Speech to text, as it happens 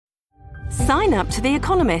Sign up to The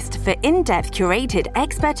Economist for in-depth curated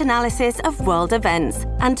expert analysis of world events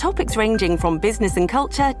and topics ranging from business and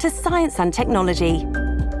culture to science and technology.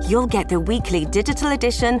 You'll get the weekly digital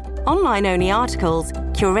edition, online-only articles,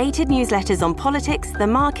 curated newsletters on politics, the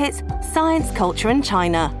markets, science, culture and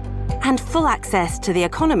China, and full access to The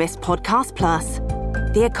Economist Podcast Plus.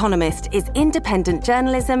 The Economist is independent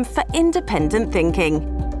journalism for independent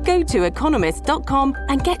thinking. Go to economist.com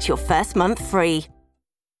and get your first month free.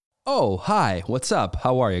 Oh, hi. What's up?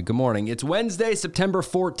 How are you? Good morning. It's Wednesday, September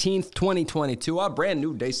 14th, 2022. A brand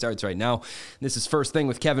new day starts right now. This is First Thing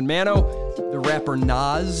with Kevin Mano. The rapper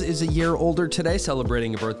Nas is a year older today,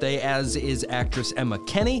 celebrating a birthday, as is actress Emma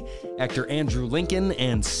Kenney, actor Andrew Lincoln,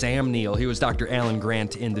 and Sam Neill. He was Dr. Alan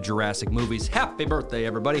Grant in the Jurassic movies. Happy birthday,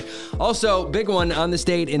 everybody. Also, big one on this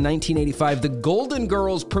date in 1985, The Golden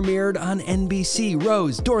Girls premiered on NBC.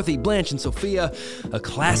 Rose, Dorothy, Blanche, and Sophia, a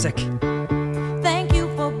classic. Thank you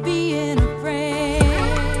for being a friend.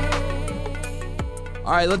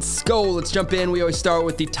 All right, let's go. Let's jump in. We always start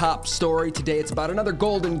with the top story. Today, it's about another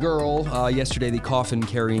Golden Girl. Yesterday, the coffin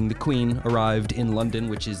carrying the Queen arrived in London,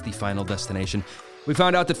 which is the final destination. We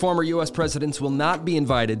found out that former U.S. presidents will not be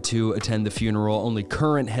invited to attend the funeral, only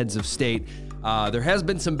current heads of state. There has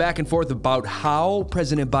been some back and forth about how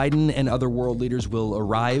President Biden and other world leaders will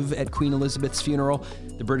arrive at Queen Elizabeth's funeral.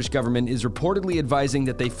 The British government is reportedly advising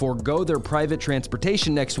that they forego their private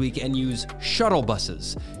transportation next week and use shuttle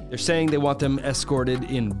buses. They're saying they want them escorted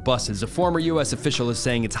in buses. A former U.S. official is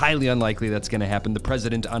saying it's highly unlikely that's going to happen. The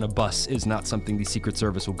president on a bus is not something the Secret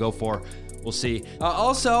Service will go for. We'll see.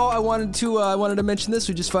 Also, I wanted to mention this.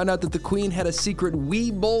 We just found out that the Queen had a secret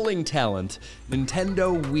Wii bowling talent.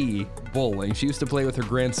 Nintendo Wii bowling. She used to play with her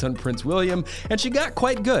grandson, Prince William, and she got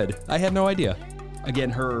quite good. I had no idea. Again,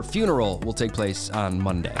 her funeral will take place on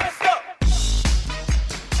Monday.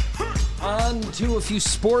 On to a few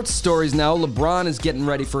sports stories now. LeBron is getting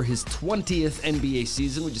ready for his 20th NBA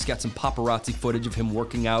season. We just got some paparazzi footage of him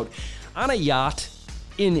working out on a yacht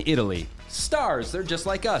in Italy. Stars, they're just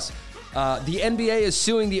like us. The NBA is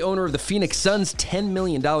suing the owner of the Phoenix Suns $10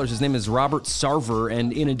 million. His name is Robert Sarver,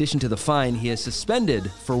 and in addition to the fine, he is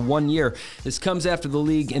suspended for 1 year. This comes after the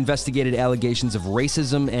league investigated allegations of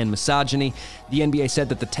racism and misogyny. The NBA said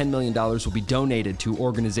that the $10 million will be donated to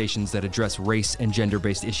organizations that address race and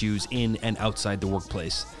gender-based issues in and outside the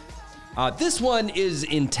workplace. This one is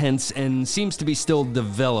intense and seems to be still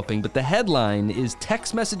developing, but the headline is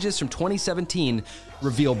text messages from 2017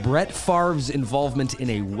 reveal Brett Favre's involvement in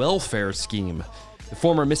a welfare scheme. The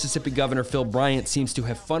former Mississippi governor, Phil Bryant, seems to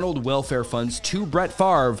have funneled welfare funds to Brett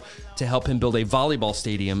Favre to help him build a volleyball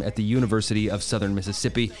stadium at the University of Southern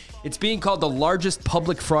Mississippi. It's being called the largest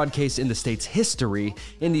public fraud case in the state's history.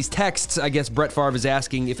 In these texts, I guess Brett Favre is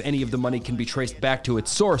asking if any of the money can be traced back to its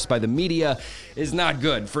source by the media. Is not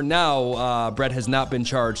good. For now, Brett has not been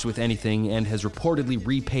charged with anything and has reportedly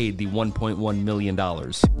repaid the $1.1 million.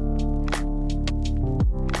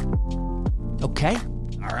 Okay.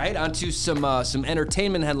 All right, on to some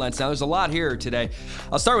entertainment headlines now. There's a lot here today.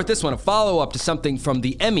 I'll start with this one, a follow-up to something from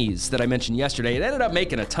the Emmys that I mentioned yesterday. It ended up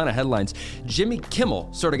making a ton of headlines. Jimmy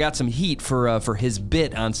Kimmel sort of got some heat for his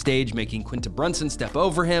bit on stage, making Quinta Brunson step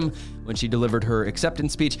over him when she delivered her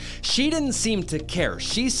acceptance speech. She didn't seem to care.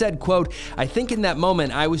 She said, quote, "I think in that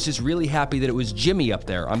moment, I was just really happy that it was Jimmy up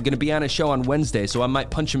there. I'm going to be on a show on Wednesday, so I might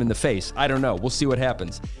punch him in the face. I don't know. We'll see what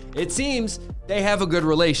happens." It seems they have a good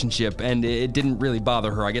relationship, and it didn't really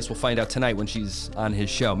bother her. I guess we'll find out tonight when she's on his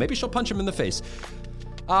show. Maybe she'll punch him in the face.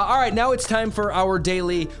 All right, now it's time for our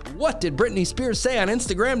daily What Did Britney Spears Say on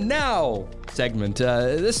Instagram Now segment.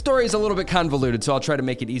 This story is a little bit convoluted, so I'll try to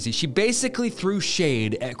make it easy. She basically threw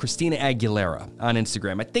shade at Christina Aguilera on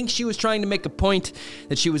Instagram. I think she was trying to make a point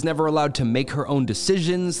that she was never allowed to make her own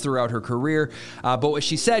decisions throughout her career, but what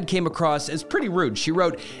she said came across as pretty rude. She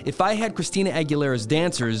wrote, "If I had Christina Aguilera's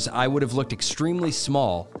dancers, I would have looked extremely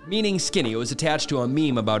small," meaning skinny. It was attached to a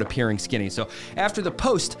meme about appearing skinny. So after the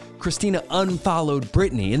post, Christina unfollowed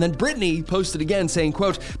Britney. And then Britney posted again saying,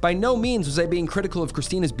 quote, "By no means was I being critical of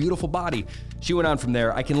Christina's beautiful body." She went on from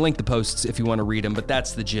there. I can link the posts if you want to read them, but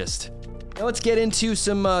that's the gist. Now let's get into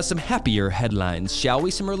some happier headlines, shall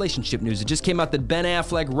we? Some relationship news. It just came out that Ben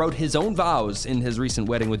Affleck wrote his own vows in his recent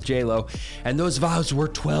wedding with J-Lo, and those vows were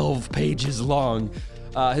 12 pages long.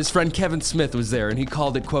 His friend Kevin Smith was there, and he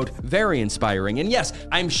called it, quote, "very inspiring." And yes,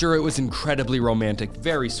 I'm sure it was incredibly romantic,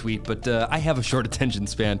 very sweet, but I have a short attention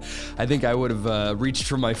span. I think I would have reached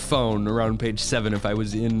for my phone around page 7 if I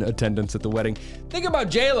was in attendance at the wedding. Think about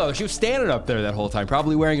J-Lo. She was standing up there that whole time,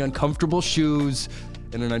 probably wearing uncomfortable shoes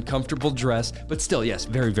and an uncomfortable dress, but still, yes,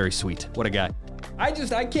 very, very sweet. What a guy.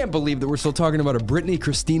 I can't believe that we're still talking about a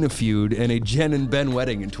Britney-Christina feud and a Jen and Ben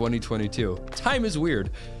wedding in 2022. Time is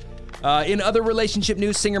weird. In other relationship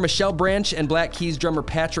news, singer Michelle Branch and Black Keys drummer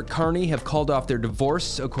Patrick Carney have called off their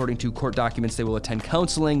divorce. According to court documents, they will attend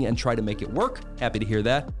counseling and try to make it work. Happy to hear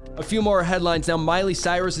that. A few more headlines now. Miley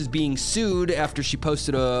Cyrus is being sued after she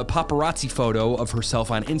posted a paparazzi photo of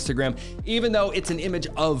herself on Instagram, even though it's an image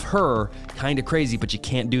of her. Kind of crazy, but you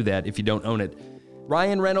can't do that if you don't own it.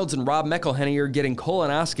 Ryan Reynolds and Rob McElhenney are getting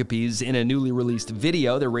colonoscopies in a newly released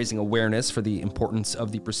video. They're raising awareness for the importance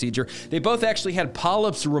of the procedure. They both actually had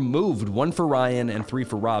polyps removed, 1 for Ryan and 3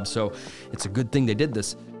 for Rob, so it's a good thing they did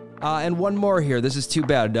this. And one more here. This is too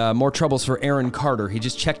bad. More troubles for Aaron Carter. He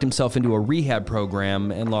just checked himself into a rehab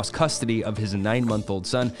program and lost custody of his 9-month-old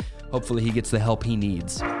son. Hopefully he gets the help he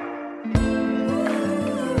needs.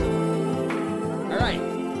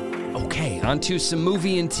 On to some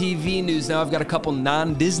movie and TV news now. I've got a couple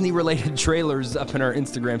non-Disney related trailers up in our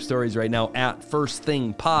Instagram stories right now at First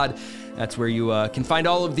Thing Pod. That's where you can find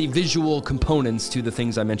all of the visual components to the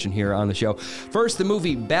things I mentioned here on the show. First, the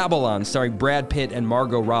movie Babylon, starring Brad Pitt and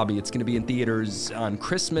Margot Robbie. It's going to be in theaters on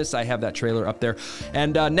Christmas. I have that trailer up there.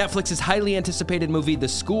 And Netflix's highly anticipated movie, The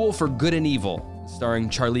School for Good and Evil, starring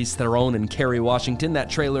Charlize Theron and Kerry Washington. That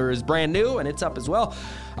trailer is brand new, and it's up as well.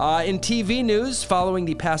 In TV news, following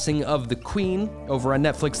the passing of the Queen over on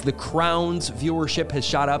Netflix, The Crown's viewership has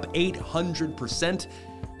shot up 800%.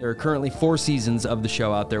 There are currently 4 seasons of the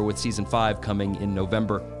show out there, with season 5 coming in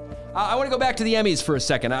November. I want to go back to the Emmys for a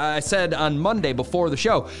second. I said on Monday before the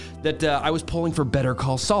show that I was pulling for Better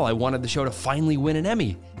Call Saul. I wanted the show to finally win an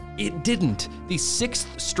Emmy. It didn't. The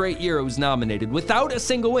 6th straight year it was nominated without a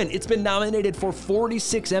single win. It's been nominated for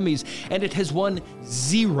 46 Emmys, and it has won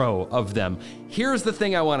 0 of them. Here's the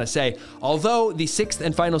thing I want to say. Although the 6th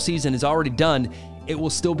and final season is already done, it will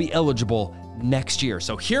still be eligible next year.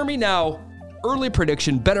 So hear me now. Early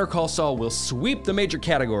prediction, Better Call Saul will sweep the major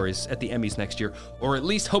categories at the Emmys next year, or at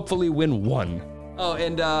least hopefully win 1. Oh,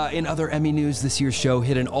 and in other Emmy news, this year's show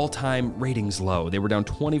hit an all-time ratings low. They were down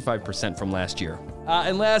 25% from last year.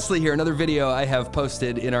 And lastly here, another video I have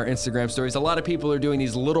posted in our Instagram stories. A lot of people are doing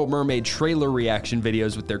these Little Mermaid trailer reaction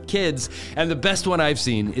videos with their kids, and the best one I've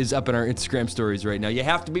seen is up in our Instagram stories right now. You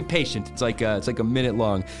have to be patient. It's like a minute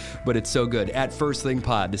long, but it's so good. At First Thing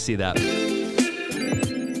Pod to see that.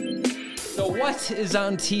 What is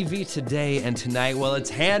on TV today and tonight? Well,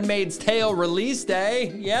 it's Handmaid's Tale release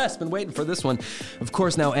day. Yes, been waiting for this one. Of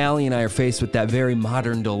course, now Allie and I are faced with that very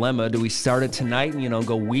modern dilemma. Do we start it tonight and,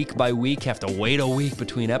 go week by week, have to wait a week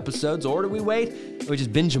between episodes, or do we wait? Or we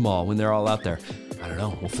just binge them all when they're all out there? I don't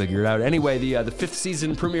know. We'll figure it out. Anyway, the 5th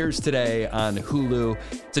season premieres today on Hulu.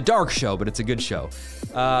 It's a dark show, but it's a good show.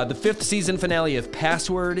 The 5th season finale of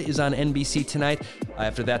Password is on NBC tonight.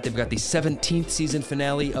 After that, they've got the 17th season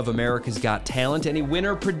finale of America's Got Talent. Any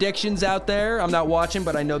winner predictions out there? I'm not watching,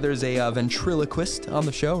 but I know there's a ventriloquist on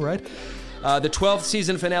the show, right? The 12th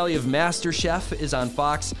season finale of MasterChef is on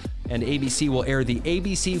Fox, and ABC will air the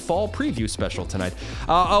ABC Fall Preview special tonight.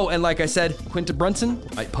 And like I said, Quinta Brunson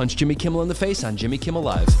might punch Jimmy Kimmel in the face on Jimmy Kimmel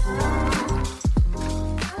Live.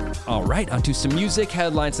 All right, onto some music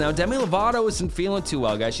headlines now. Demi Lovato isn't feeling too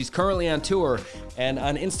well, guys. She's currently on tour, and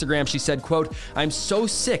on Instagram she said, quote, "I'm so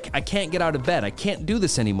sick, I can't get out of bed. I can't do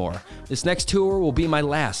this anymore. This next tour will be my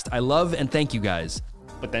last. I love and thank you guys."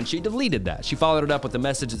 But then she deleted that. She followed it up with a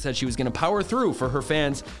message that said she was going to power through for her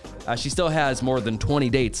fans. She still has more than 20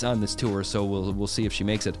 dates on this tour, so we'll see if she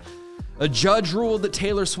makes it. A judge ruled that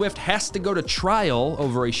Taylor Swift has to go to trial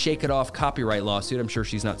over a Shake It Off copyright lawsuit. I'm sure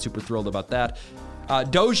she's not super thrilled about that.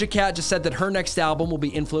 Doja Cat just said that her next album will be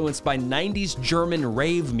influenced by 90s German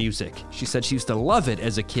rave music. She said she used to love it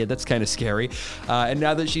as a kid. That's kind of scary. And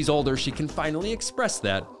now that she's older, she can finally express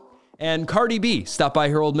that. And Cardi B stopped by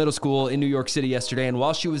her old middle school in New York City yesterday, and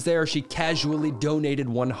while she was there, she casually donated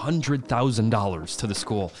 $100,000 to the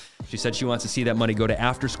school. She said she wants to see that money go to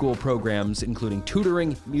after-school programs, including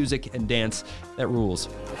tutoring, music, and dance. That rules.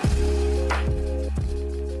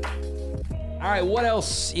 All right, what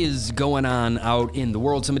else is going on out in the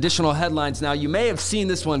world? Some additional headlines now. You may have seen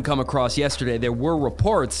this one come across yesterday. There were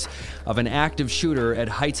reports of an active shooter at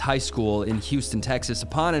Heights High School in Houston, Texas.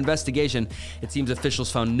 Upon investigation, it seems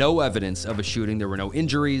officials found no evidence of a shooting. There were no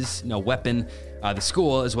injuries, no weapon. The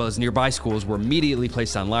school, as well as nearby schools, were immediately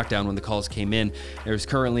placed on lockdown when the calls came in. There is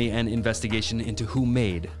currently an investigation into who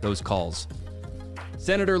made those calls.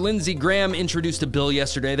 Senator Lindsey Graham introduced a bill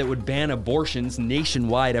yesterday that would ban abortions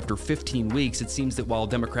nationwide after 15 weeks. It seems that while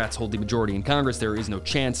Democrats hold the majority in Congress, there is no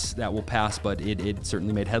chance that will pass, but it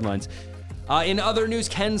certainly made headlines. In other news,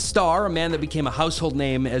 Ken Starr, a man that became a household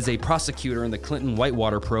name as a prosecutor in the Clinton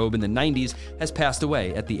Whitewater probe in the 90s, has passed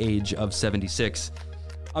away at the age of 76.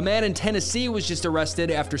 A man in Tennessee was just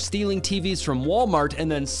arrested after stealing TVs from Walmart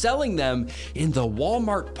and then selling them in the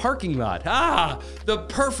Walmart parking lot. The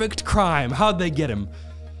perfect crime. How'd they get him?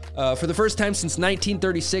 For the first time since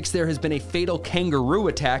 1936, there has been a fatal kangaroo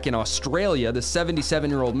attack in Australia. The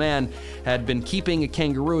 77-year-old man had been keeping a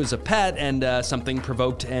kangaroo as a pet, and something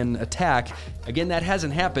provoked an attack. Again, that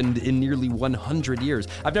hasn't happened in nearly 100 years.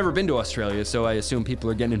 I've never been to Australia, so I assume people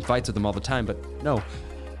are getting in fights with them all the time, but no.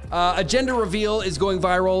 A gender reveal is going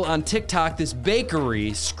viral on TikTok. This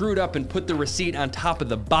bakery screwed up and put the receipt on top of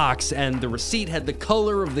the box, and the receipt had the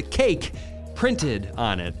color of the cake printed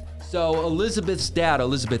on it. So Elizabeth's dad,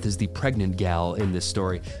 Elizabeth is the pregnant gal in this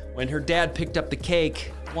story. When her dad picked up the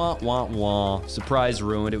cake, wah, wah, wah, surprise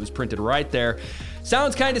ruined. It was printed right there.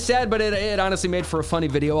 Sounds kind of sad, but it honestly made for a funny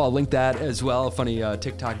video. I'll link that as well, a funny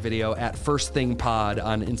TikTok video at First Thing Pod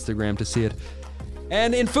on Instagram to see it.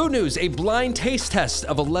 And in food news, a blind taste test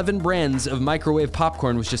of 11 brands of microwave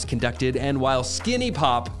popcorn was just conducted, and while Skinny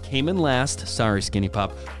Pop came in last, sorry Skinny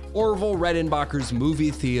Pop, Orville Redenbacher's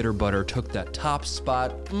movie theater butter took that top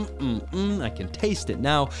spot. I can taste it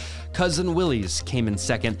now. Cousin Willie's came in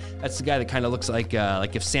second. That's the guy that kind of looks like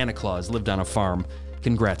if Santa Claus lived on a farm.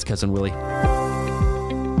 Congrats, Cousin Willie.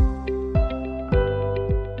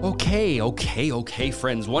 Okay,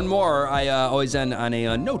 friends. One more. I always end on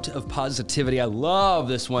a note of positivity. I love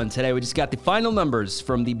this one today. We just got the final numbers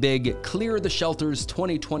from the big Clear the Shelters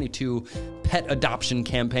 2022 pet adoption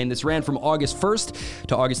campaign. This ran from August 1st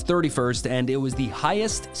to August 31st, and it was the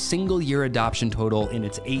highest single-year adoption total in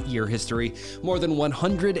its 8-year history. More than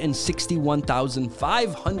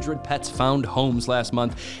 161,500 pets found homes last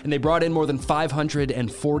month, and they brought in more than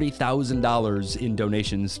 $540,000 in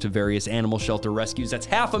donations to various animal shelter rescues. That's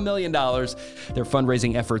 $500,000. Their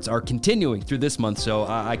fundraising efforts are continuing through this month, so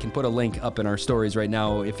I can put a link up in our stories right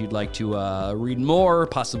now if you'd like to read more,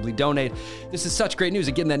 possibly donate. This is such great news.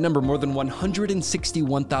 Again, that number, more than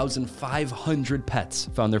 161,500 pets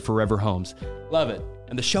found their forever homes. Love it.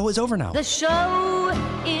 And the show is over now. The show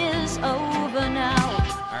is over now.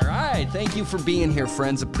 All right. Thank you for being here,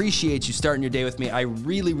 friends. Appreciate you starting your day with me. I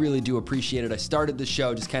really, really do appreciate it. I started the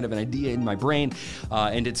show just kind of an idea in my brain,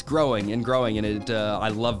 and it's growing, and I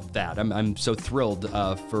love that. I'm so thrilled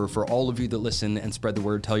for all of you that listen and spread the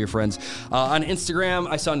word. Tell your friends. On Instagram,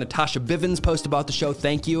 I saw Natasha Bivens post about the show.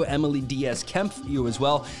 Thank you. Emily Diaz-Kempf, you as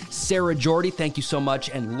well. Sarah Jordy, thank you so much.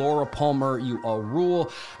 And Laura Palmer, you all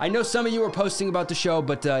rule. I know some of you are posting about the show,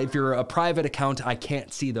 but if you're a private account, I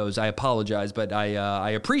can't see those. I apologize, but I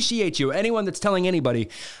appreciate you. Anyone that's telling anybody,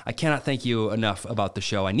 I cannot thank you enough about the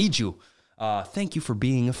show. I need you. Thank you for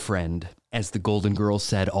being a friend, as the Golden Girls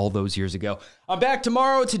said all those years ago. I'm back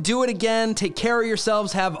tomorrow to do it again. Take care of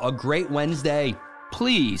yourselves. Have a great Wednesday.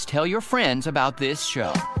 Please tell your friends about this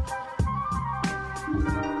show.